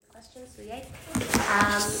questions.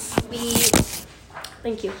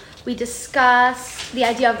 We discuss the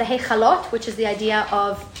idea of the Hechalot, which is the idea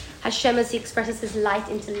of Hashem as he expresses his light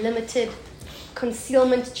into limited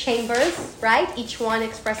concealment chambers, right? Each one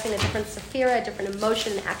expressing a different sephira, a different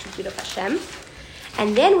emotion and attribute of Hashem.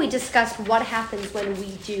 And then we discussed what happens when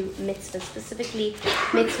we do mitzvahs, specifically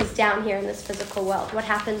mitzvahs down here in this physical world. What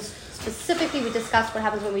happens specifically, we discussed what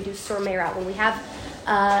happens when we do sur meira, when we have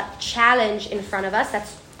a challenge in front of us.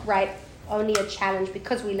 That's right, only a challenge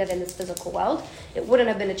because we live in this physical world. It wouldn't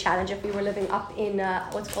have been a challenge if we were living up in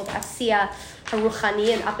what's called Asiya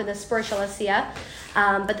Haruchani and up in the spiritual Asiya.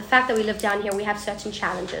 But the fact that we live down here, we have certain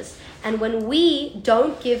challenges. And when we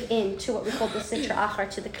don't give in to what we call the Sitra Achar,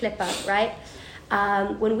 to the Klippa, right?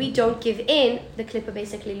 When we don't give in, the Klippa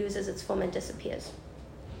basically loses its form and disappears.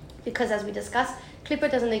 Because as we discussed, Klippa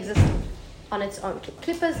doesn't exist on its own.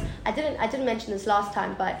 Klippas, I didn't mention this last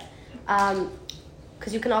time, but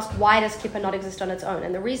because you can ask, why does Klippa not exist on its own?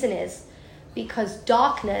 And the reason is because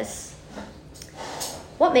darkness,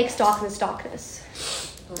 what makes darkness darkness?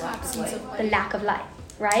 The lack of light,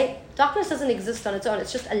 right? Darkness doesn't exist on its own,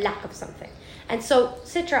 it's just a lack of something. And so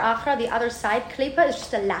Sitra Achra, the other side, Klippa, is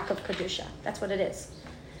just a lack of Kedusha. That's what it is.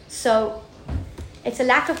 So it's a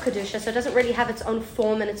lack of Kedusha, so it doesn't really have its own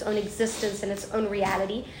form and its own existence and its own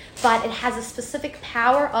reality, but it has a specific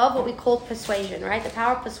power of what we call persuasion, right? The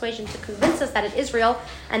power of persuasion to convince us that it is real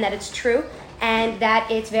and that it's true and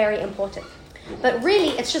that it's very important. But really,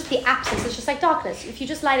 it's just the absence. It's just like darkness. If you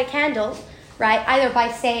just light a candle, right, either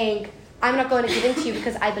by saying, I'm not going to give in to you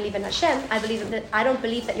because I believe in Hashem, I don't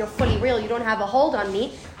believe that you're fully real, you don't have a hold on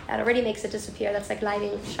me, that already makes it disappear. That's like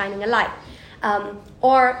shining a light.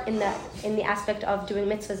 Or in the aspect of doing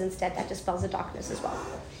mitzvahs instead, that dispels the darkness as well.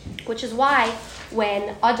 Which is why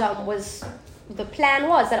when the plan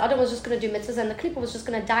was that Adam was just going to do mitzvahs and the klippa was just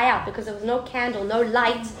going to die out because there was no candle, no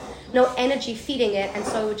light, no energy feeding it, and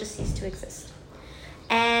so it would just cease to exist.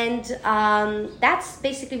 And that's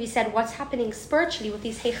basically, we said, what's happening spiritually with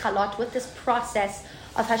these hechalot, with this process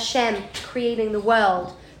of Hashem creating the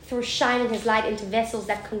world through shining his light into vessels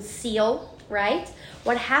that conceal, right?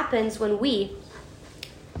 What happens when we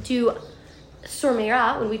do sur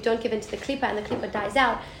meira, when we don't give in to the klippa and the klippa dies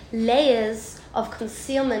out, layers of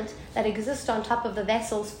concealment that exist on top of the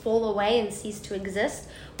vessels fall away and cease to exist,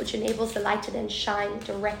 which enables the light to then shine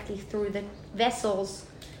directly through the vessels,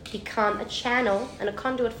 become a channel and a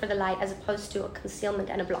conduit for the light as opposed to a concealment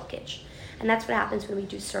and a blockage. And that's what happens when we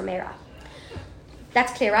do sur meira.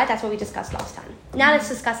 That's clear, right? That's what we discussed last time. Now let's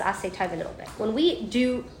discuss asay tov a little bit. When we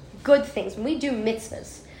do good things, when we do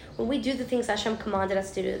mitzvahs, when we do the things Hashem commanded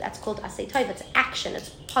us to do, that's called asay tov. It's action, it's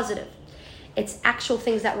positive. It's actual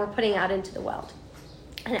things that we're putting out into the world.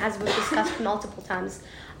 And as we've discussed multiple times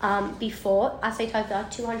before, asay tov, there are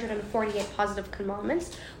 248 positive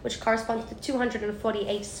commandments, which corresponds to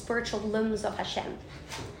 248 spiritual limbs of Hashem.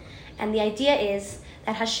 And the idea is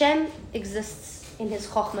that Hashem exists in his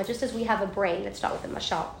chokhmah, just as we have a brain. Let's start with the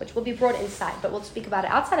mashal, which will be brought inside, but we'll speak about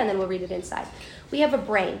it outside and then we'll read it inside. We have a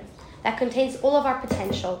brain that contains all of our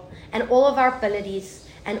potential and all of our abilities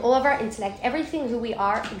and all of our intellect. Everything who we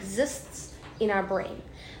are exists in our brain,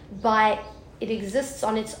 but it exists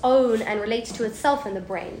on its own and relates to itself in the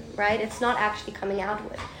brain, right? It's not actually coming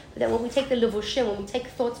outward. But then when we take the levushim, when we take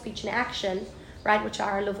thought, speech, and action, right, which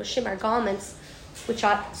are our levushim, our garments, which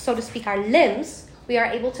are, so to speak, our limbs, we are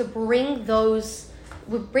able to bring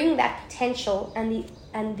that potential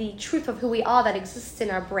and the truth of who we are that exists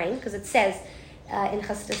in our brain, because it says in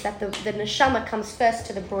Chassidus that the neshama comes first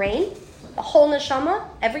to the brain, the whole neshama,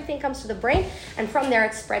 everything comes to the brain, and from there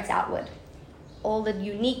it spreads outward. All the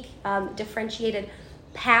unique, differentiated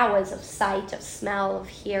powers of sight, of smell, of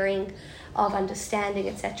hearing, of understanding,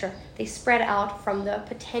 etc. They spread out from the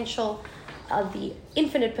potential of the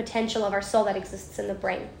infinite potential of our soul that exists in the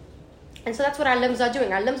brain. And so that's what our limbs are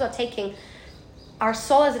doing. Our limbs are taking our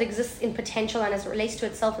soul as it exists in potential and as it relates to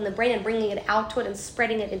itself in the brain and bringing it outward and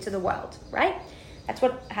spreading it into the world, right? That's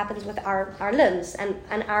what happens with our limbs and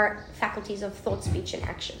our faculties of thought, speech, and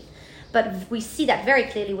action. But we see that very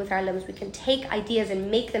clearly with our limbs. We can take ideas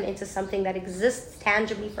and make them into something that exists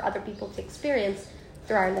tangibly for other people to experience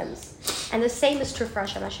through our limbs. And the same is true for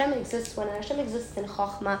Hashem. Hashem exists when Hashem exists in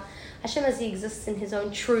Chokhmah. Hashem, as he exists in his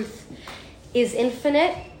own truth, is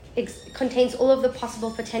infinite, contains all of the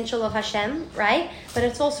possible potential of Hashem, right? But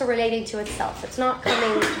it's also relating to itself. It's not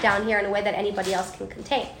coming down here in a way that anybody else can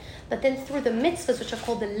contain. But then through the mitzvahs, which are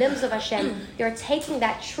called the limbs of Hashem, you're taking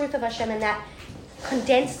that truth of Hashem and that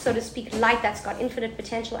condensed, so to speak, light that's got infinite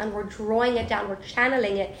potential, and we're drawing it down, we're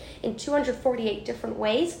channeling it in 248 different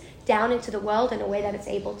ways down into the world in a way that it's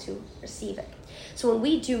able to receive it. So when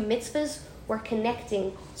we do mitzvahs, we're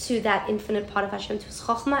connecting to that infinite part of Hashem, to His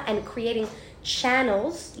Chokhmah, and creating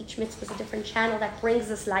channels. Each mitzvah is a different channel that brings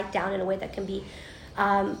this light down in a way that can be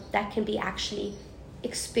actually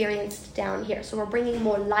experienced down here. So we're bringing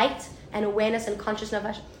more light and awareness and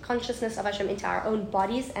consciousness of Hashem into our own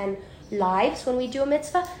bodies and lives when we do a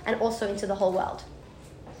mitzvah, and also into the whole world.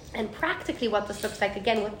 And practically what this looks like,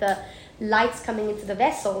 again, with the lights coming into the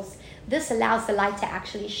vessels, this allows the light to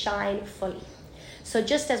actually shine fully. So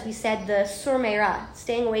just as we said, the sur meira,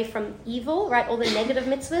 staying away from evil, right, all the negative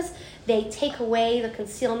mitzvahs, they take away the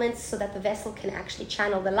concealments so that the vessel can actually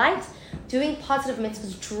channel the light. Doing positive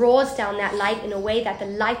mitzvahs draws down that light in a way that the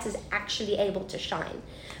light is actually able to shine.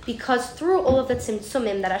 Because through all of the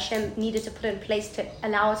tzimtzumim that Hashem needed to put in place to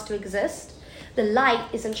allow us to exist, the light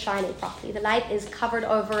isn't shining properly. The light is covered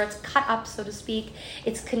over, it's cut up, so to speak,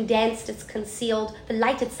 it's condensed, it's concealed, the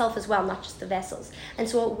light itself as well, not just the vessels. And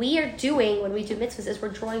so what we are doing when we do mitzvahs is we're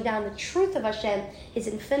drawing down the truth of Hashem, His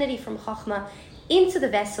infinity from Chokhmah, into the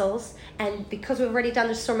vessels, and because we've already done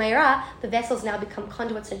the sur meira, the vessels now become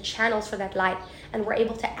conduits and channels for that light, and we're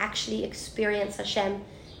able to actually experience Hashem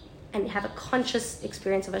and have a conscious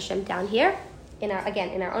experience of Hashem down here, in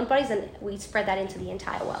our own bodies, and we spread that into the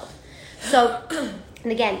entire world. So,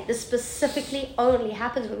 and again, this specifically only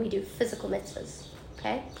happens when we do physical mitzvahs,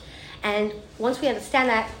 okay? And once we understand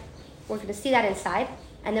that, we're going to see that inside,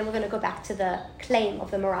 and then we're going to go back to the claim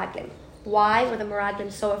of the Meraglim. Why were the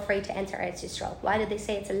Meraglim so afraid to enter Eretz Yisrael? Why did they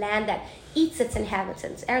say it's a land that eats its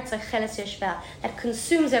inhabitants, Eretz Cheles Yeshva, that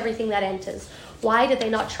consumes everything that enters? Why did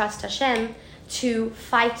they not trust Hashem to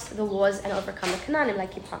fight the wars and overcome the Canaanim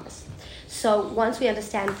like He promised? So once we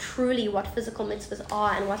understand truly what physical mitzvahs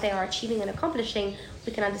are and what they are achieving and accomplishing,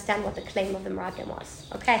 we can understand what the claim of the Meraglim was.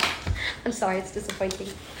 Okay? I'm sorry, it's disappointing.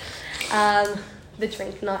 The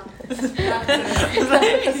drink, not the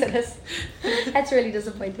Chassidus. That's really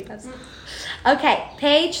disappointing us. Okay,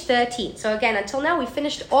 page 13. So again, until now we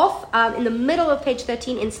finished off in the middle of page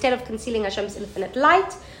 13. Instead of concealing Hashem's infinite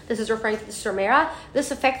light, this is referring to the sur meira.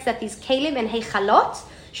 This affects that these kelim and heichalot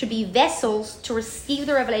should be vessels to receive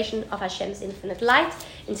the revelation of Hashem's infinite light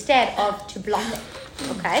instead of to block it.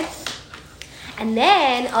 Okay? And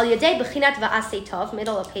then, al yadei bechinat va'asei tov,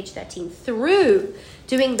 middle of page 13, through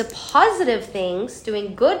doing the positive things,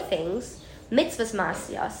 doing good things, mitzvahs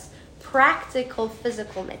ma'asiyos, practical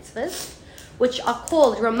physical mitzvahs, which are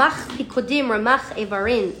called ramach pikudim, ramach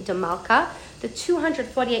evarin demalka. The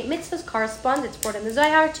 248 mitzvahs correspond, it's brought in the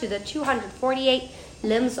Zohar, to the 248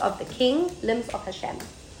 limbs of the king, limbs of Hashem.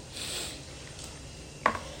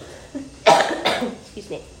 Excuse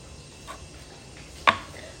me.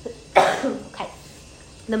 Okay.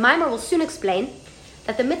 The Maamar will soon explain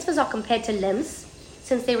that the mitzvahs are compared to limbs,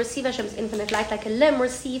 since they receive Hashem's infinite light like a limb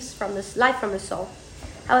receives from this light from the soul.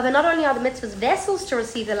 However, not only are the mitzvahs vessels to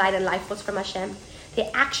receive the light and life force from Hashem, they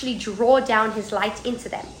actually draw down His light into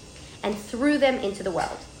them and through them into the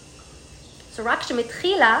world. So Rak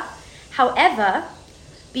shemitchila, however,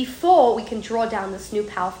 before we can draw down this new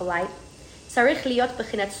powerful light, tzarich liyot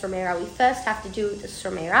bechinat sur meira. We first have to do the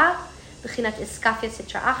sur meira, bechinat iskafia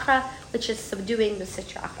sitra achra, which is subduing the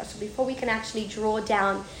sitra achra. So before we can actually draw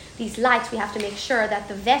down these lights, we have to make sure that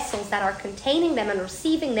the vessels that are containing them and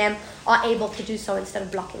receiving them are able to do so instead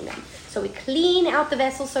of blocking them. So we clean out the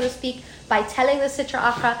vessels, so to speak, by telling the sitra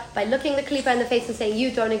achra, by looking the klipa in the face and saying,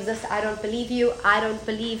 you don't exist, I don't believe you, I don't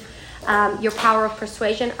believe your power of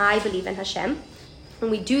persuasion, I believe in Hashem. When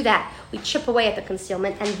we do that, we chip away at the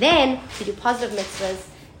concealment, and then we do positive mitzvahs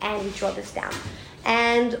and we draw this down.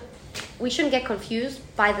 And we shouldn't get confused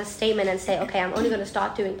by this statement and say, okay, I'm only going to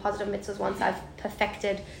start doing positive mitzvahs once I've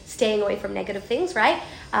perfected staying away from negative things, right?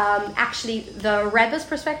 Actually, the Rebbe's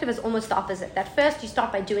perspective is almost the opposite. That first you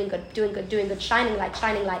start by doing good, shining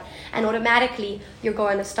light, and automatically you're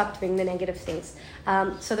going to stop doing the negative things.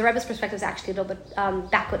 So the Rebbe's perspective is actually a little bit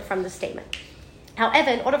backward from the statement.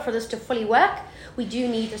 However, in order for this to fully work, we do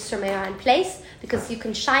need a sur meira in place, because you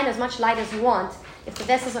can shine as much light as you want. If the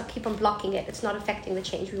vessels keep on blocking it, it's not affecting the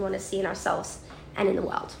change we want to see in ourselves and in the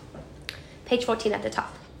world. Page 14 at the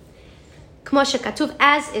top. Kmo shekatuv,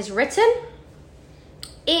 as is written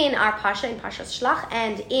in our Parsha, in Parshas Shlach,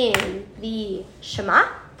 and in the Shema,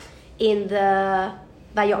 in the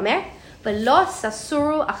Vayomer, V'lo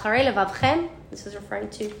sasuru acharei levavchem. This is referring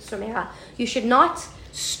to sur meira. You should not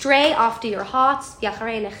stray after your hearts,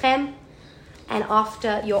 v'acharei nechem, and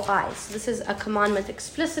after your eyes. So this is a commandment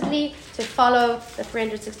explicitly to follow the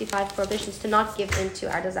 365 prohibitions, to not give in to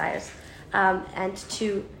our desires, and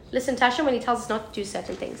to listen to Hashem when He tells us not to do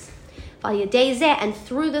certain things. And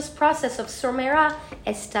through this process of surmera,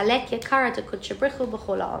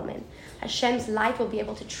 Hashem's light will be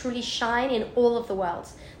able to truly shine in all of the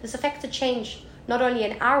worlds. This affects a change not only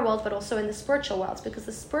in our world, but also in the spiritual worlds, because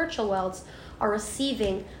the spiritual worlds are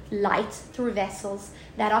receiving light through vessels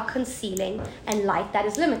that are concealing and light that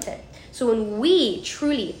is limited. So when we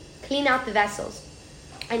truly clean out the vessels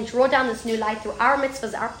and draw down this new light through our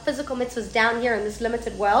mitzvahs, our physical mitzvahs down here in this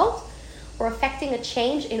limited world, we're affecting a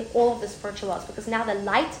change in all of the spiritual worlds, because now the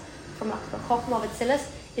light from the Chokhmah of Atzilus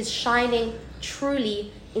is shining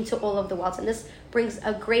truly into all of the worlds. And this brings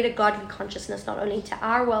a greater godly consciousness, not only to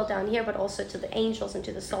our world down here, but also to the angels and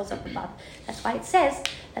to the souls up above. That's why it says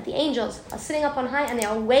that the angels are sitting up on high and they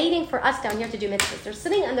are waiting for us down here to do mitzvahs. They're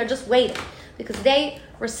sitting and they're just waiting, because they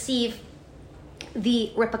receive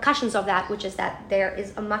the repercussions of that, which is that there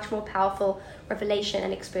is a much more powerful revelation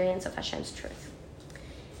and experience of Hashem's truth.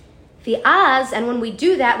 And when we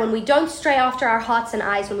do that, when we don't stray after our hearts and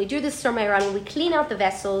eyes, when we do this surmei, when we clean out the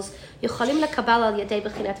vessels,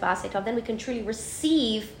 then we can truly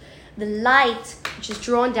receive the light which is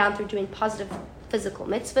drawn down through doing positive physical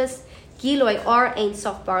mitzvahs. Giloi or Ein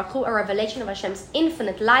Sof Baruch Hu, a revelation of Hashem's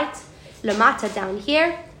infinite light, lamata down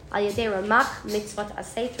here, al yedei ramach mitzvot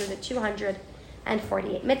aseh, through the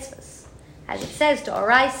 248 mitzvahs. As it says,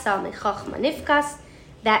 D'oraisa michachma nifkas,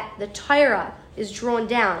 that the Torah is drawn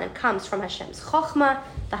down and comes from Hashem's chokhmah.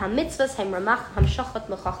 V'hamitzvos hem ramach hamshachot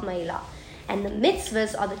mechachma ilah. And the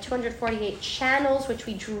mitzvahs are the 248 channels which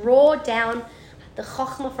we draw down the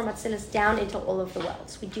chokhmah from Atzilus down into all of the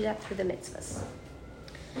worlds. We do that through the mitzvahs.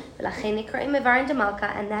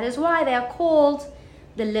 And that is why they are called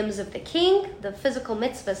the limbs of the king. The physical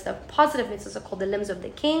mitzvahs, the positive mitzvahs, are called the limbs of the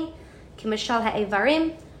king. Kimishal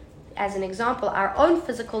ha'evarim, as an example, our own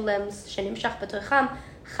physical limbs, shenimshach b'tocham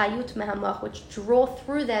chayut mehamach, which draw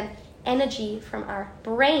through them energy from our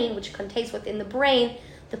brain, which contains within the brain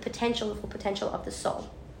the potential, the full potential of the soul.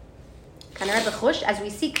 As we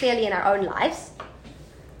see clearly in our own lives,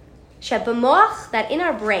 that in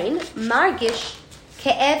our brain, margish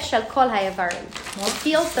ke'ev shel kol ha'evarim, it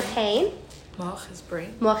feels the pain. Moach is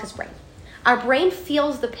brain. Moach is brain. Our brain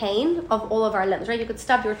feels the pain of all of our limbs, right? You could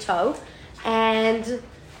stub your toe, and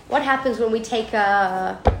what happens when we take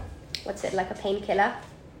like a painkiller?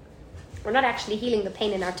 We're not actually healing the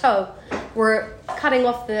pain in our toe. We're cutting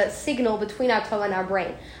off the signal between our toe and our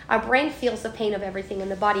brain. Our brain feels the pain of everything in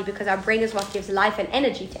the body, because our brain is what gives life and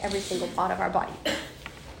energy to every single part of our body.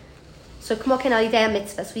 So,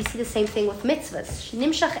 mitzvahs, we see the same thing with mitzvahs.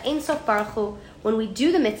 Nimshach Ein Sof Baruch Hu, when we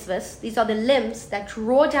do the mitzvahs, these are the limbs that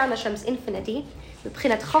draw down Hashem's infinity,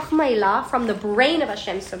 from the brain of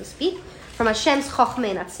Hashem, so to speak, from Hashem's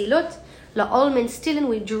chokhmah and atzilut, la'olmin stilin,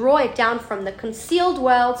 we draw it down from the concealed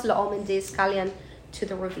worlds, la'olmin de'iskalyan, to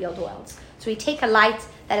the revealed worlds. So we take a light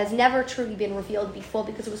that has never truly been revealed before,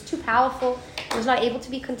 because it was too powerful, it was not able to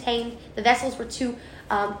be contained, the vessels were too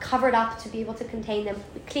covered up to be able to contain them.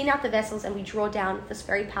 We clean out the vessels and we draw down this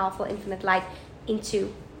very powerful infinite light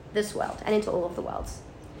into this world and into all of the worlds.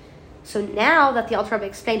 So now that the Alter Rebbe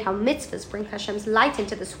explained how mitzvahs bring Hashem's light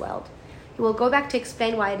into this world, he will go back to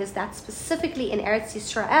explain why it is that specifically in Eretz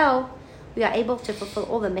Yisrael we are able to fulfill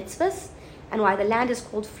all the mitzvahs, and why the land is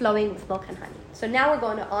called flowing with milk and honey. So now we're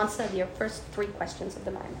going to answer the first 3 questions of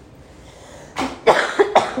the Maamar.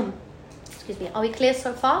 Excuse me. Are we clear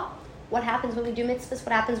so far? What happens when we do mitzvahs?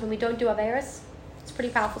 What happens when we don't do averos? It's pretty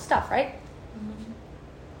powerful stuff, right?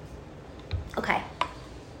 Mm-hmm. Okay.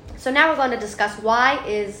 So now we're going to discuss why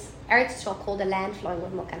is Eretz Yisrael called a land flowing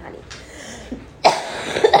with milk and honey.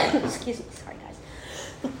 Excuse me. Sorry, guys.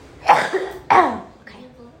 Okay.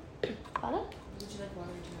 Follow? Would you like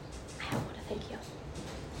water? I have water, thank you.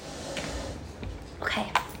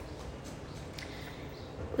 Okay.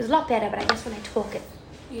 It was a lot better, but I guess when I talk it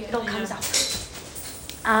all comes up.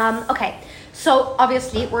 Okay, so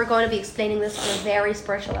obviously we're going to be explaining this on a very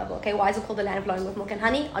spiritual level. Okay, why is it called the land flowing with milk and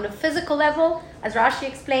honey? On a physical level, as Rashi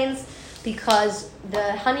explains, because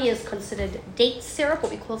the honey is considered date syrup,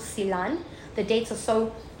 what we call silan. The dates are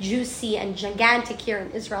so juicy and gigantic here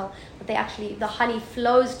in Israel that the honey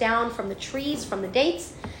flows down from the trees, from the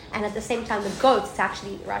dates, and at the same time the goats,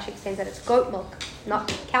 Rashi explains that it's goat milk, not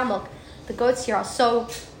cow milk. The goats here are so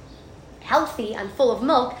healthy and full of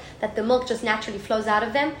milk that the milk just naturally flows out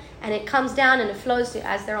of them, and it comes down and it flows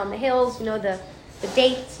as they're on the hills. You know, the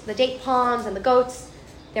date palms and the goats,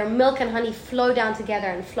 their milk and honey flow down together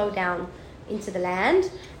and flow down into the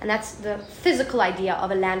land. And that's the physical idea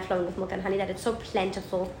of a land flowing with milk and honey, that it's so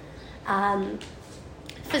plentiful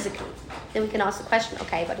physically. Then we can ask the question,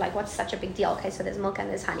 okay, but like, what's such a big deal? Okay, so there's milk and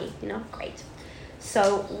there's honey, great.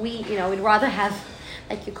 So we'd rather have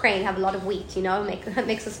like Ukraine have a lot of wheat,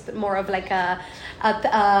 makes us more of like a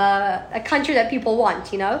country that people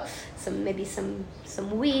want, maybe some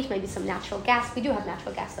wheat, maybe some natural gas. We do have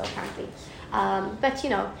natural gas though apparently. But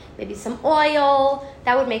maybe some oil,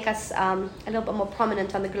 that would make us a little bit more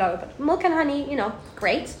prominent on the globe. But milk and honey,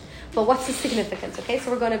 great. But what's the significance? Okay, so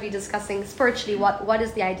we're going to be discussing spiritually what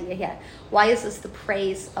is the idea here. Why is this the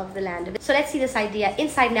praise of the land? So let's see this idea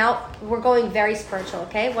inside now. We're going very spiritual.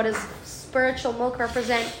 Okay, what does spiritual milk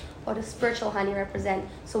represent? What does spiritual honey represent?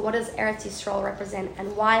 So what does Eretz Yisrael represent?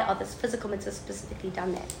 And why are this physical mitzvahs specifically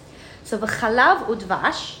done there? So v'chalav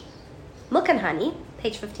udvash, milk and honey,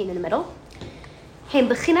 page 15 in the middle. Hem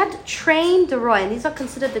bechinat train the roy, and these are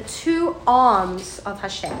considered the two arms of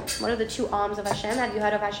Hashem. What are the two arms of Hashem? Have you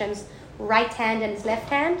heard of Hashem's right hand and his left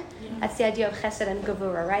hand? Yeah. That's the idea of chesed and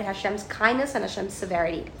gevura, right? Hashem's kindness and Hashem's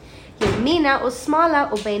severity. Yemina usmala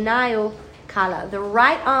ubeinayu kala. The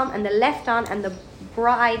right arm and the left arm, and the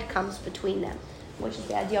bride comes between them, which is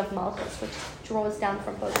the idea of malchus, which draws down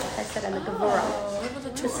from both the chesed and the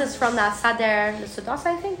gevura. This is from the Asader Nesudas,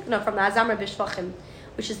 I think? No, from the Azamar Bishvachim,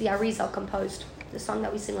 which is the Arizal composed. The song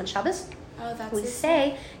that we sing on Shabbos. We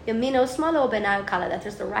say Yamino Smalo Benayu Kala, that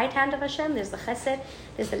there's the right hand of Hashem, there's the Chesed,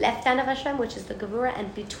 there's the left hand of Hashem, which is the Gevura,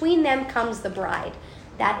 and between them comes the bride.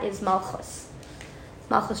 That is Malchus.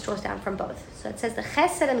 Malchus draws down from both. So it says the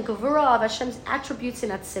Chesed and Gevura of Hashem's attributes in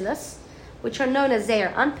Atzilus, which are known as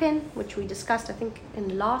Zeir Anpin, which we discussed, I think,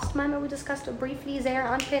 in last Maamar we discussed it briefly. Zeir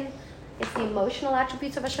Anpin, it's the emotional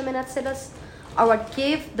attributes of Hashem in Atzilus, are what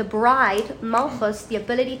give the bride, Malchus, the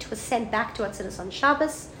ability to ascend back to Atzilus on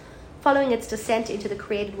Shabbos, following its descent into the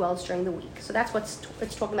created worlds during the week. So that's what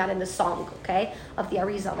it's talking about in the song, okay, of the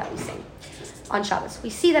Arizal that we sing on Shabbos. We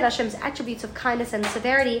see that Hashem's attributes of kindness and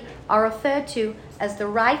severity are referred to as the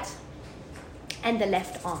right and the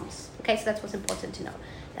left arms. Okay, so that's what's important to know.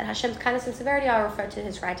 That Hashem's kindness and severity are referred to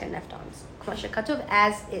his right and left arms.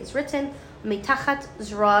 As is written, mitachat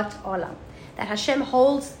zrat olam. That Hashem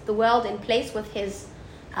holds the world in place with his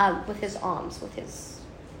arms, with his,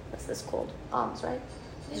 what's this called? Arms, right?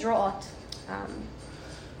 Zroat.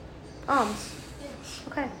 Arms.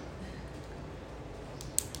 Okay. I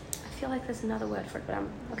feel like there's another word for it, but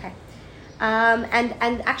okay.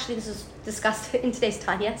 And actually this is discussed in today's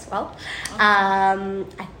Tanya as well. I'm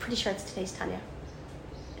pretty sure it's today's Tanya,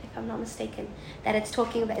 if I'm not mistaken, that it's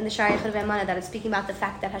talking about in the Shari Cheduvei that it's speaking about the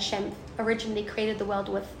fact that Hashem originally created the world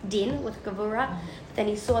with din, with gevura, but then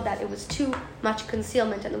he saw that it was too much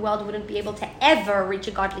concealment and the world wouldn't be able to ever reach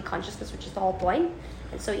a godly consciousness, which is the whole point,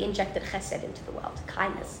 and so he injected chesed into the world,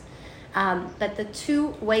 kindness. But the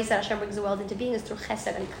two ways that Hashem brings the world into being is through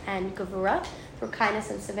chesed and gevura, through kindness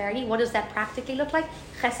and severity. What does that practically look like?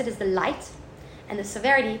 Chesed is the light, and the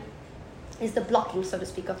severity is the blocking, so to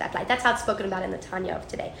speak, of that light. That's how it's spoken about in the Tanya of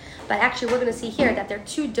today. But actually, we're going to see here that there are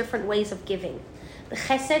two different ways of giving. The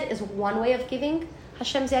chesed is one way of giving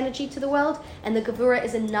Hashem's energy to the world, and the gevura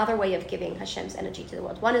is another way of giving Hashem's energy to the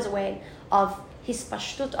world. One is a way of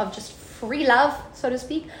hispashtut, of just free love, so to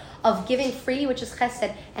speak, of giving freely, which is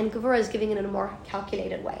chesed, and gevura is giving in a more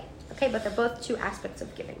calculated way. Okay, but they're both two aspects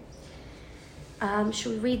of giving.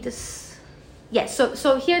 Should we read this? Yes,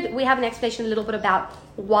 so here we have an explanation a little bit about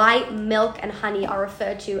why milk and honey are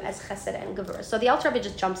referred to as chesed and gevura. So the Alter Rebbe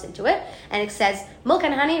just jumps into it, and it says, milk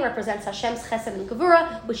and honey represents Hashem's chesed and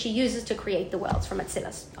gevura, which he uses to create the worlds from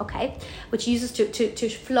Atzilus, okay? Which he uses to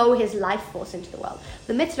flow his life force into the world.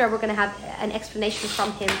 The Mitzvah, we're going to have an explanation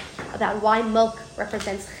from him about why milk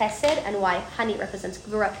represents chesed and why honey represents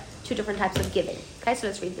gevura, two different types of giving. Okay, so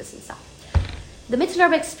let's read this inside. The Mitzvah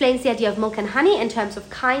Rebbe explains the idea of milk and honey in terms of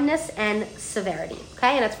kindness and severity.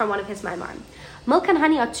 Okay, and it's from one of his Maamar. Milk and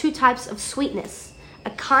honey are two types of sweetness: a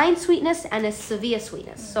kind sweetness and a severe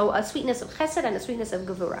sweetness. So a sweetness of chesed and a sweetness of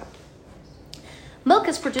gevura. Milk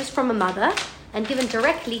is produced from a mother and given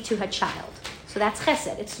directly to her child. So that's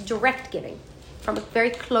chesed. It's direct giving from a very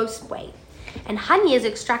close way. And honey is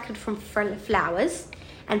extracted from flowers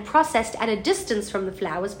and processed at a distance from the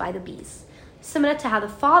flowers by the bees, similar to how the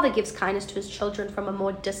father gives kindness to his children from a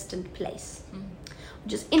more distant place.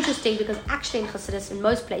 Which is interesting because actually in Chassidus, in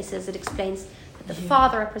most places, it explains that the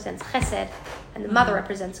father represents chesed and the mother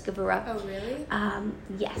represents gevura. Oh, really?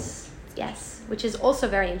 Yes, which is also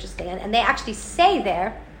very interesting. And they actually say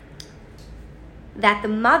there that the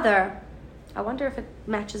mother, I wonder if it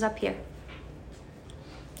matches up here.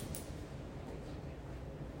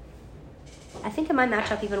 I think it might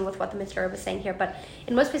match up even with what the Mitzvah was saying here, but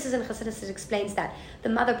in most places in Chassidus it explains that the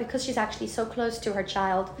mother, because she's actually so close to her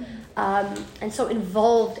child and so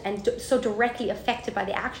involved and so directly affected by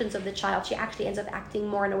the actions of the child, she actually ends up acting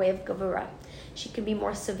more in a way of gevura. she can be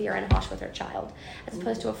more severe and harsh with her child, as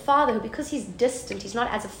opposed to a father who, because he's distant, he's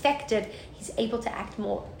not as affected, he's able to act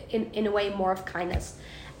more in a way more of kindness.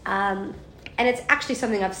 And it's actually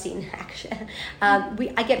something I've seen. Actually,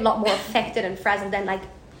 I get a lot more affected and frazzled than like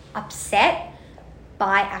upset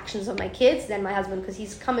by actions of my kids than my husband, because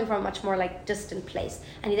he's coming from a much more like distant place,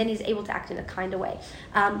 and then he's able to act in a kinder way.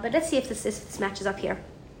 But let's see if this matches up here.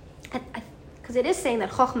 Because it is saying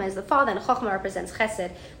that Chochmah is the father and Chochmah represents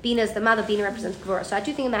Chesed, Bina is the mother, Bina represents Gevurah. So I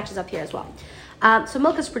do think it matches up here as well. So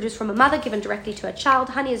milk is produced from a mother, given directly to a child.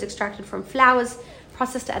 Honey is extracted from flowers,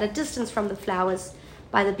 processed at a distance from the flowers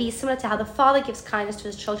by the bee, similar to how the father gives kindness to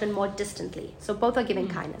his children more distantly. So both are giving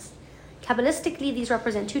kindness. Kabbalistically, these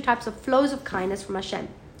represent two types of flows of kindness from Hashem.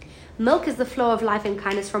 Milk is the flow of life and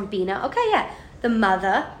kindness from Bina. Okay, yeah. The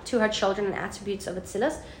mother to her children and attributes of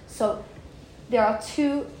Atzilus. So there are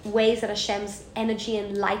two ways that Hashem's energy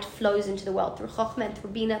and light flows into the world, through Chochmah and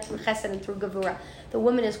through Bina, through Chesed and through Gevurah. The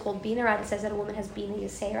woman is called Bina, right? It says that a woman has Bina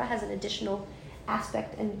Yisera, has an additional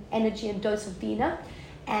aspect and energy and dose of Bina,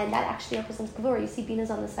 and that actually represents Gevurah. You see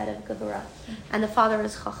Bina's on the side of Gevurah, and the father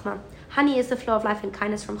is Chochmah. Honey is the flow of life and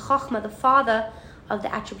kindness from Chochmah, the father of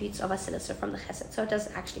the attributes of Atzilus, so from the Chesed. So it does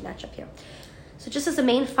actually match up here. So just as the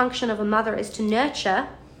main function of a mother is to nurture,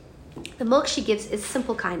 the milk she gives is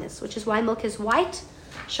simple kindness, which is why milk is white,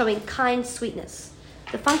 showing kind sweetness.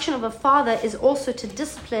 The function of a father is also to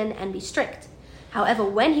discipline and be strict. However,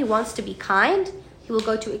 when he wants to be kind, he will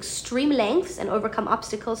go to extreme lengths and overcome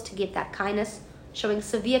obstacles to give that kindness, showing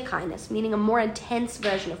severe kindness, meaning a more intense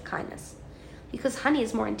version of kindness. Because honey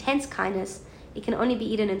is more intense kindness, it can only be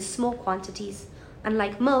eaten in small quantities,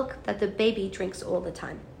 unlike milk that the baby drinks all the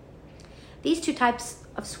time. These two types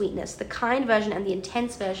of sweetness, the kind version and the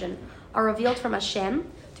intense version, are revealed from Hashem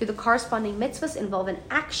through the corresponding mitzvahs involving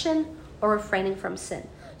action or refraining from sin.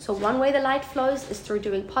 So one way the light flows is through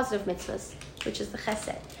doing positive mitzvahs, which is the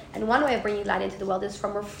chesed. And one way of bringing light into the world is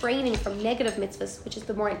from refraining from negative mitzvahs, which is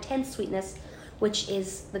the more intense sweetness, which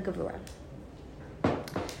is the gevurah.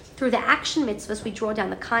 Through the action mitzvahs, we draw down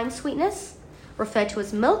the kind sweetness, referred to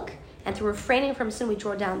as milk, and through refraining from sin, we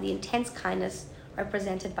draw down the intense kindness,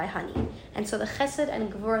 represented by honey. And so the chesed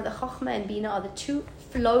and gevurah, the chochmah and bina, are the two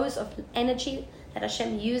flows of energy that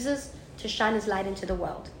Hashem uses to shine His light into the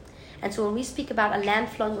world. And so when we speak about a land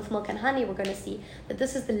flowing with milk and honey, we're going to see that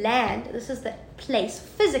this is the land, this is the place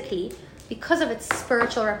physically, because of its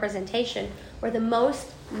spiritual representation, where the most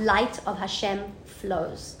light of Hashem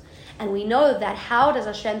flows. And we know that how does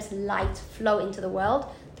Hashem's light flow into the world?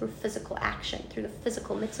 Through physical action, through the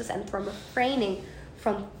physical mitzvahs, and from refraining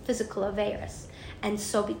from physical averos. And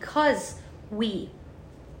so because we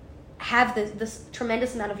have this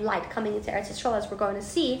tremendous amount of light coming into Eretz Yisrael, as we're going to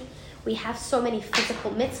see, we have so many physical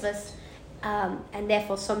mitzvahs, and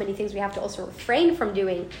therefore so many things we have to also refrain from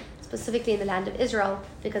doing, specifically in the land of Israel,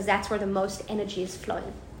 because that's where the most energy is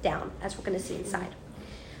flowing down, as we're going to see inside.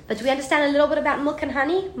 But do we understand a little bit about milk and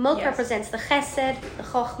honey? Milk represents the chesed, the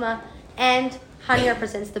chochmah, and honey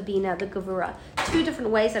represents the bina, the gevurah. Two different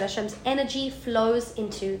ways that Hashem's energy flows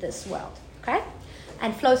into this world, okay?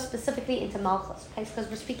 And flows specifically into Malchus, okay? Because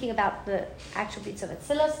we're speaking about the attributes of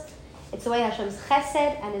Atzilus. It's the way Hashem's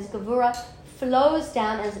chesed and His gevurah flows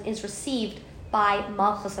down and is received by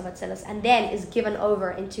Malchus of Atzilus, and then is given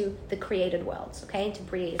over into the created worlds, okay? Into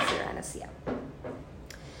Bria, Yetzirah, and Asiyah.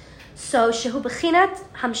 So, Shehu B'chinat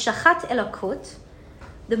Hamshachat Elokut,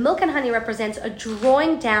 the milk and honey represents a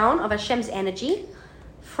drawing down of Hashem's energy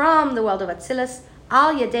from the world of Atzilus,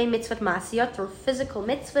 al yadei mitzvot ma'asiyot, through physical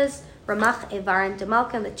mitzvahs, Ramach Evarim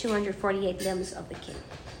Demalkan, the 248 limbs of the king.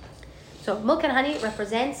 So milk and honey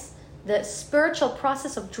represents the spiritual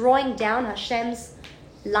process of drawing down Hashem's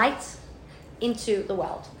light into the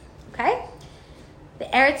world. Okay? The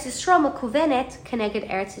Eretz Yisrael Mekuvenet Keneged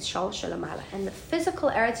Eretz Yisrael Shalamala. And the physical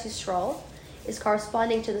Eretz Yisrael is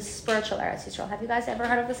corresponding to the spiritual Eretz Yisrael. Have you guys ever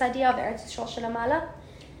heard of this idea of Eretz Yisrael Shalamala?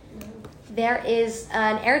 No. There is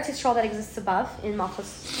an Eretz Yisrael that exists above in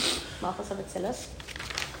Malchus of Atzilus.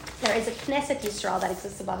 There is a Knesset Yisrael that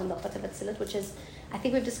exists above in Malchut of Atzilus, which is, I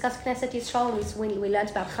think we've discussed Knesset Yisrael when we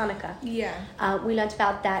learned about Hanukkah. Yeah. We learned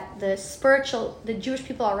about that the Jewish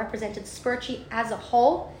people are represented spiritually as a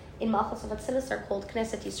whole in Malchus of Atzilus, are called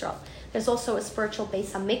Knesset Yisrael. There's also a spiritual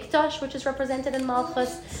Beis HaMikdash, which is represented in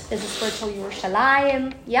Malchus. There's a spiritual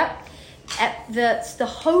Yerushalayim. Yep. The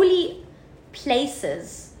holy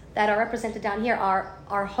places that are represented down here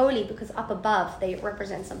are holy because up above they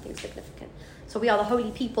represent something significant. So we are the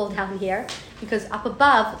holy people down here because up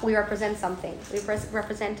above we represent something. We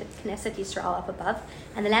represent Knesset Yisrael up above,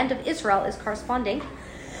 and the land of Israel is corresponding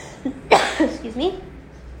excuse me,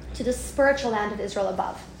 to the spiritual land of Israel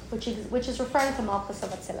above. which is referring to Malchus of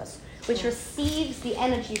Atzilus, which receives the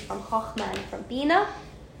energy from Chochmah and from Bina,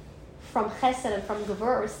 from Chesed and from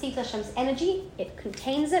Gevurah, receives Hashem's energy, it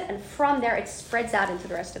contains it, and from there it spreads out into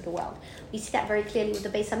the rest of the world. We see that very clearly with the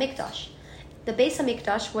Beis HaMikdash. The Beis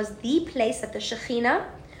HaMikdash was the place that the Shekhinah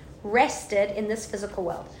rested in this physical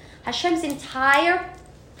world. Hashem's entire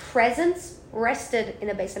presence rested in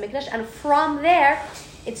the Beis HaMikdash, and from there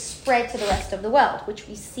it spread to the rest of the world, which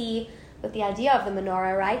we see with the idea of the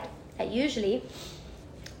menorah, right? That usually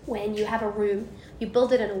when you have a room, you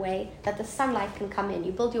build it in a way that the sunlight can come in.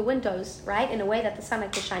 You build your windows, right, in a way that the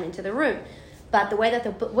sunlight can shine into the room. But the way that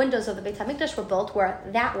the windows of the Beit HaMikdash were built were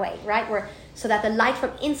that way, right? So that the light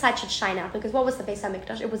from inside should shine out. Because what was the Beit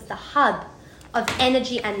HaMikdash? It was the hub of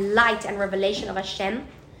energy and light and revelation of Hashem.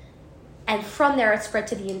 And from there it spread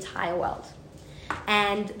to the entire world.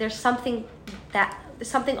 And there's something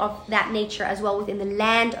of that nature as well within the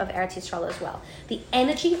land of Eretz Yisrael as well. The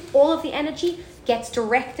energy, all of the energy, gets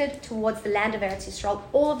directed towards the land of Eretz Yisrael,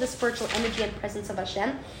 all of the spiritual energy and presence of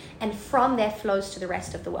Hashem, and from there flows to the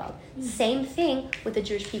rest of the world. Same thing with the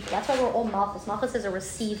Jewish people. That's why we're all Malchus. Malchus is a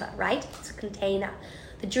receiver, right? It's a container.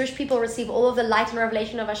 The Jewish people receive all of the light and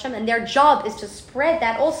revelation of Hashem, and their job is to spread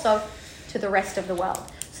that also to the rest of the world.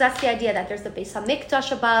 So that's the idea, that there's the Beis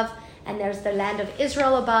HaMikdash above, and there's the land of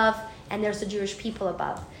Israel above, and there's the Jewish people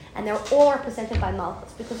above. And they're all represented by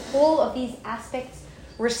Malchus, because all of these aspects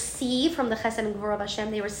receive from the Chesed and Gevurah of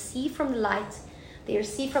Hashem. They receive from the light. They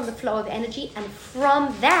receive from the flow of energy. And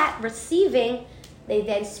from that receiving, they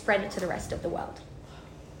then spread it to the rest of the world.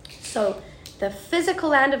 So the physical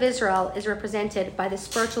land of Israel is represented by the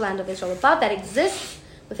spiritual land of Israel above that exists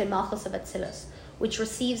within Malchus of Atzilus, which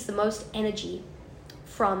receives the most energy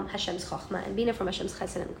from Hashem's Chochmah and Bina, from Hashem's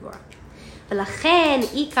Chesed and Gevurah. V'lachen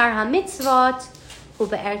ikar ha-mitzvot hu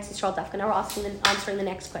be'eretz Yisrael dafka. Now we're answering the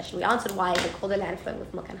next question. We answered why they call the land flowing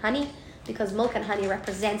with milk and honey, because milk and honey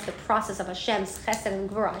represents the process of Hashem's Chesed and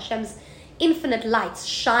Gevurah, Hashem's infinite lights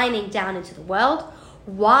shining down into the world.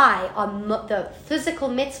 Why are the physical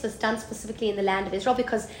mitzvahs done specifically in the land of Israel?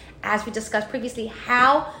 Because, as we discussed previously,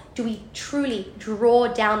 how do we truly draw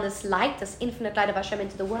down this light, this infinite light of Hashem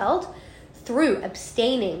into the world? Through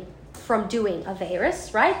abstaining from doing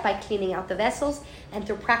Averis, right? By cleaning out the vessels, and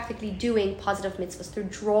through practically doing positive mitzvahs, through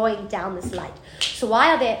drawing down this light. So why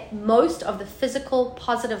are there most of the physical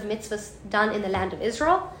positive mitzvahs done in the land of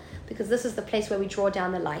Israel? Because this is the place where we draw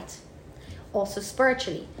down the light. Also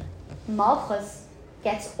spiritually, Malchus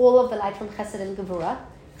gets all of the light from Chesed and Gevurah,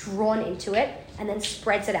 drawn into it, and then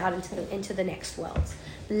spreads it out into the next world.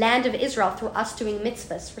 The land of Israel, through us doing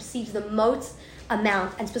mitzvahs, receives the most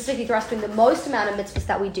amount, and specifically through us doing the most amount of mitzvahs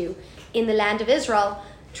that we do in the land of Israel,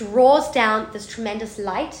 draws down this tremendous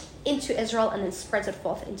light into Israel and then spreads it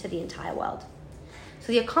forth into the entire world.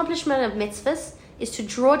 So the accomplishment of mitzvahs is to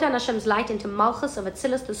draw down Hashem's light into Malchus of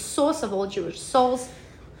Atzilus, the source of all Jewish souls,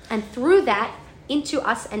 and through that into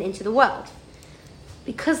us and into the world.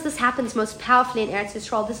 Because this happens most powerfully in Eretz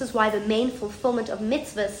Yisrael, this is why the main fulfillment of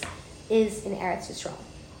mitzvahs is in Eretz Yisrael.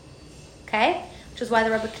 Okay? Which is why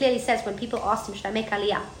the Rebbe clearly says, when people asked him, should I make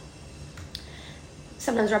aliyah?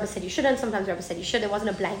 Sometimes the Rebbe said you shouldn't, sometimes the Rebbe said you should. There wasn't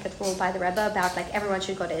a blanket rule by the Rebbe about like everyone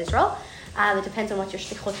should go to Israel. It depends on what your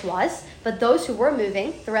shtichut was. But those who were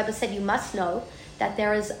moving, the Rebbe said you must know that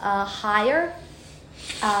there is a higher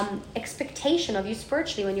expectation of you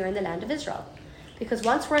spiritually when you're in the land of Israel. Because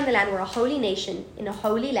once we're in the land, we're a holy nation in a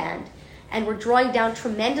holy land, and we're drawing down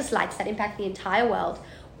tremendous lights that impact the entire world.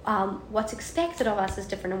 What's expected of us is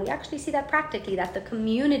different, and we actually see that practically, that the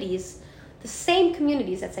communities, the same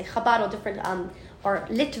communities, let's say Chabad or different, or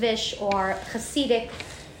Litvish or Chassidic,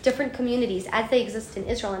 different communities, as they exist in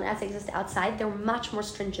Israel and as they exist outside, they're much more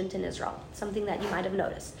stringent in Israel. Something that you might have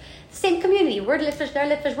noticed. The same community, we're Litvish, they're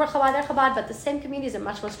Litvish, we're Chabad, they're Chabad, but the same communities are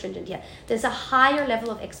much more stringent here. There's a higher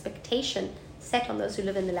level of expectation set on those who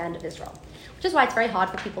live in the land of Israel. Which is why it's very hard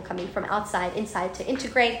for people coming from outside, inside, to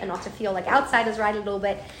integrate and not to feel like outsiders, right, a little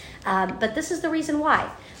bit. But this is the reason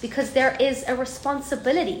why. Because there is a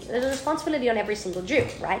responsibility. There's a responsibility on every single Jew,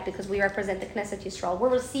 right? Because we represent the Knesset Yisrael. We're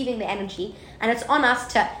receiving the energy, and it's on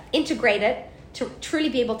us to integrate it, to truly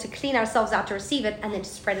be able to clean ourselves out to receive it, and then to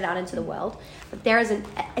spread it out into the world. But there is an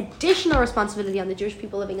additional responsibility on the Jewish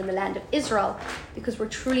people living in the land of Israel, because we're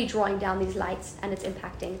truly drawing down these lights, and it's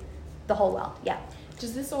impacting the whole world. Yeah.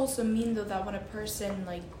 Does this also mean, though, that when a person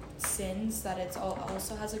sins, that it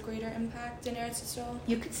also has a greater impact in Eretz Yisrael?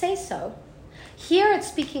 You could say so. Here it's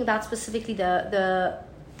speaking about specifically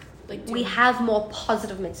we have more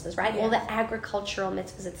positive mitzvahs, right? Yeah. All the agricultural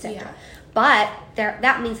mitzvahs, etc. Yeah. But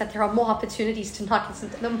that means that there are more opportunities to not listen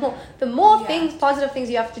to. The more things, positive things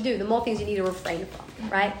you have to do, the more things you need to refrain from,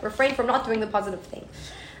 right? Refrain from not doing the positive thing.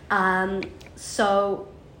 So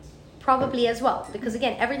probably as well, because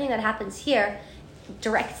again, everything that happens here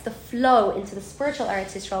directs the flow into the spiritual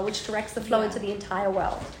Eretz Yisrael, which directs the flow into the entire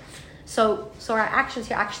world. So our actions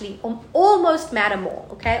here actually almost matter more,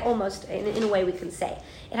 okay? Almost, in a way we can say.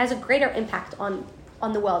 It has a greater impact on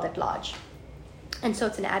the world at large. And so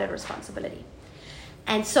it's an added responsibility.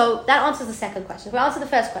 And so that answers the second question. We answer the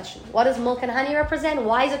first question. What does milk and honey represent?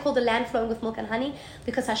 Why is it called the land flowing with milk and honey?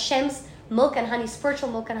 Because Hashem's milk and honey, spiritual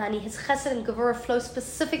milk and honey, his chesed and gevurah flow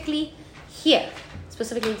specifically here,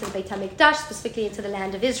 specifically into the Beit HaMikdash, specifically into the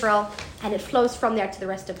land of Israel, and it flows from there to the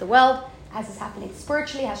rest of the world. As is happening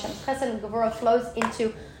spiritually, Hashem's chesed and gevurah flows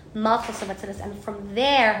into Malchus of Atzilus, and from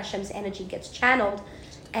there Hashem's energy gets channeled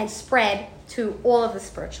and spread to all of the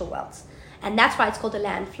spiritual worlds. And that's why it's called a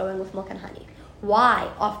land flowing with milk and honey. Why?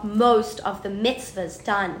 Of most of the mitzvahs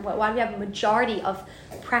done, why we have a majority of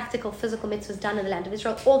practical physical mitzvahs done in the land of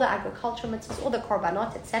Israel, all the agricultural mitzvahs, all the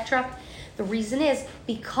korbanot, etc. The reason is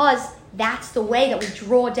because that's the way that we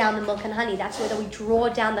draw down the milk and honey. That's the way that we draw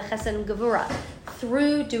down the chesed and gevurah,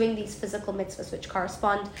 through doing these physical mitzvahs, which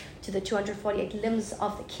correspond to the 248 limbs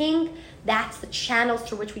of the king. That's the channels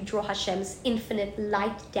through which we draw Hashem's infinite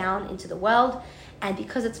light down into the world. And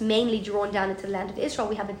because it's mainly drawn down into the land of Israel,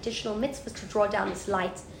 we have additional mitzvahs to draw down this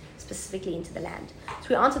light specifically into the land. So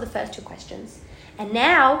we answered the first two questions. And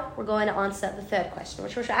now we're going to answer the third question,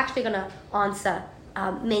 which we're actually going to answer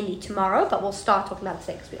mainly tomorrow, but we'll start talking about it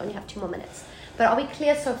today because we only have 2 more minutes. But are we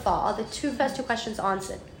clear so far? Are the first two questions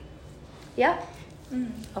answered? Yeah?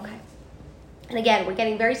 Okay. And again, we're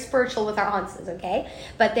getting very spiritual with our answers, okay?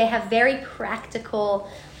 But they have very practical,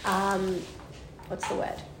 what's the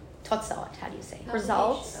word? Totzaot, how do you say?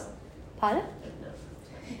 Results. Pardon?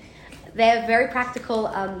 They're very practical,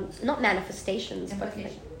 not manifestations, but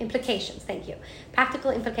implications, thank you.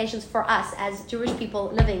 Practical implications for us as Jewish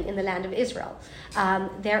people living in the land of Israel.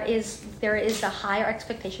 There is a higher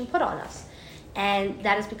expectation put on us. And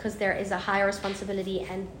that is because there is a higher responsibility,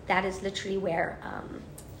 and that is literally where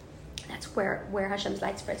Hashem's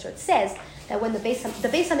light spreads. So it says that when the Beis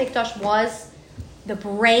HaMikdash was the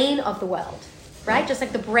brain of the world, right? Just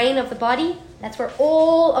like the brain of the body, that's where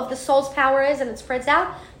all of the soul's power is, and it spreads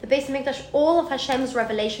out. The Beis HaMikdash, all of Hashem's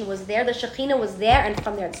revelation was there. The Shekhinah was there, and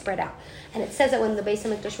from there it spread out. And it says that when the Beis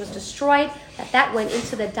HaMikdash was destroyed, that went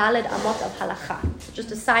into the Daled Amot of Halacha. So just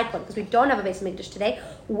a side point, because we don't have a Beis HaMikdash today.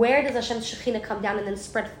 Where does Hashem's Shekhinah come down and then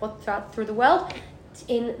spread through the world? It's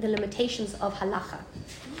in the limitations of Halacha.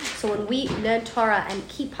 So when we learn Torah and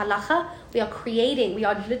keep Halacha, we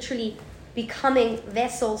are literally becoming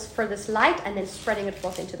vessels for this light and then spreading it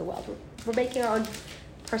forth into the world. We're making our own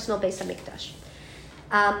personal Beis HaMikdash.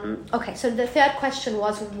 Okay, so the third question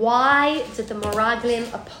was, why did the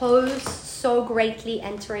Meraglim oppose so greatly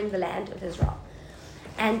entering the land of Israel?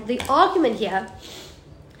 And the argument here,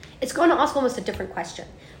 it's going to ask almost a different question.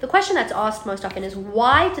 The question that's asked most often is,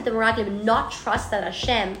 why did the Meraglim not trust that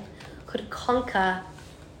Hashem could conquer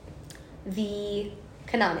the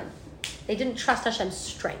Canaanim? They didn't trust Hashem's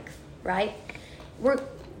strength, right?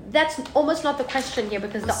 That's almost not the question here,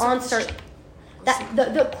 because the answer,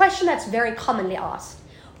 the question that's very commonly asked,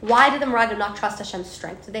 why did the Meraglim not trust Hashem's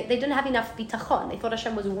strength? They didn't have enough bitachon. They thought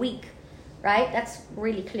Hashem was weak, right? That's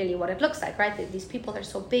really clearly what it looks like, right? These people, they're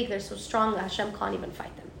so big, they're so strong, that Hashem can't even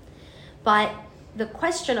fight them. But the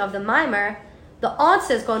question of the Maamar, the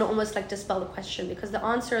answer is going to almost like dispel the question, because the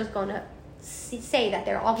answer is going to say that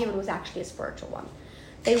their argument was actually a spiritual one.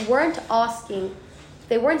 They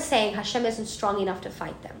weren't saying Hashem isn't strong enough to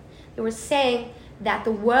fight them. They were saying that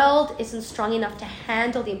the world isn't strong enough to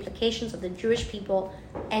handle the implications of the Jewish people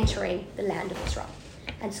entering the land of Israel.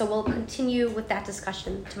 And so we'll continue with that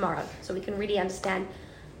discussion tomorrow, so we can really understand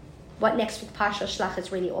what next week Parsha Shlach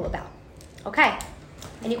is really all about. Okay.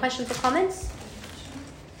 Any questions or comments?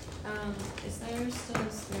 Is there still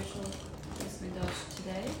a spiritual Beis HaMikdash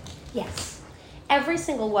today? Yes. Every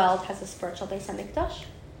single world has a spiritual Beis HaMikdash,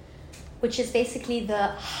 which is basically the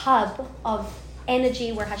hub of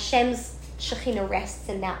energy where Hashem's Shekhinah rests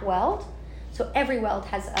in that world. So every world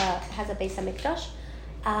has a Beis HaMikdash.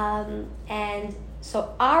 And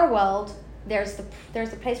so our world, there's the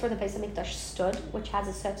place where the Beis HaMikdash stood, which has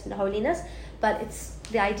a certain holiness, but it's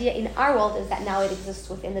the idea in our world is that now it exists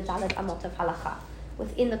within the Daled Amot of Halacha,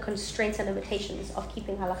 within the constraints and limitations of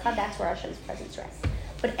keeping Halacha. That's where Hashem's presence rests.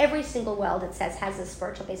 But every single world, it says, has a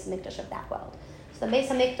spiritual Beis HaMikdash of that world. So the Beis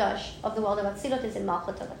HaMikdash of the world of Atzilot is in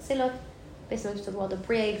Malchut of Atzilot. Beis HaMikdash of the world of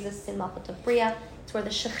Bria exists in Malchut of Bria. It's where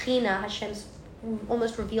the Shekhinah, Hashem's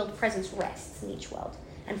almost revealed presence, rests in each world.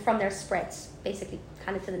 And from there spreads, basically,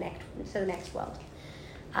 kind of to the next world.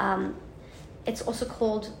 It's also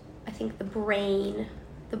called, I think, the brain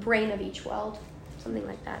of each world. something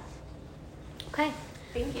like that. Okay.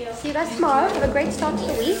 Thank you. See you guys tomorrow. Have a great start to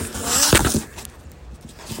the week.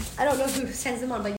 I don't know who sends them on, but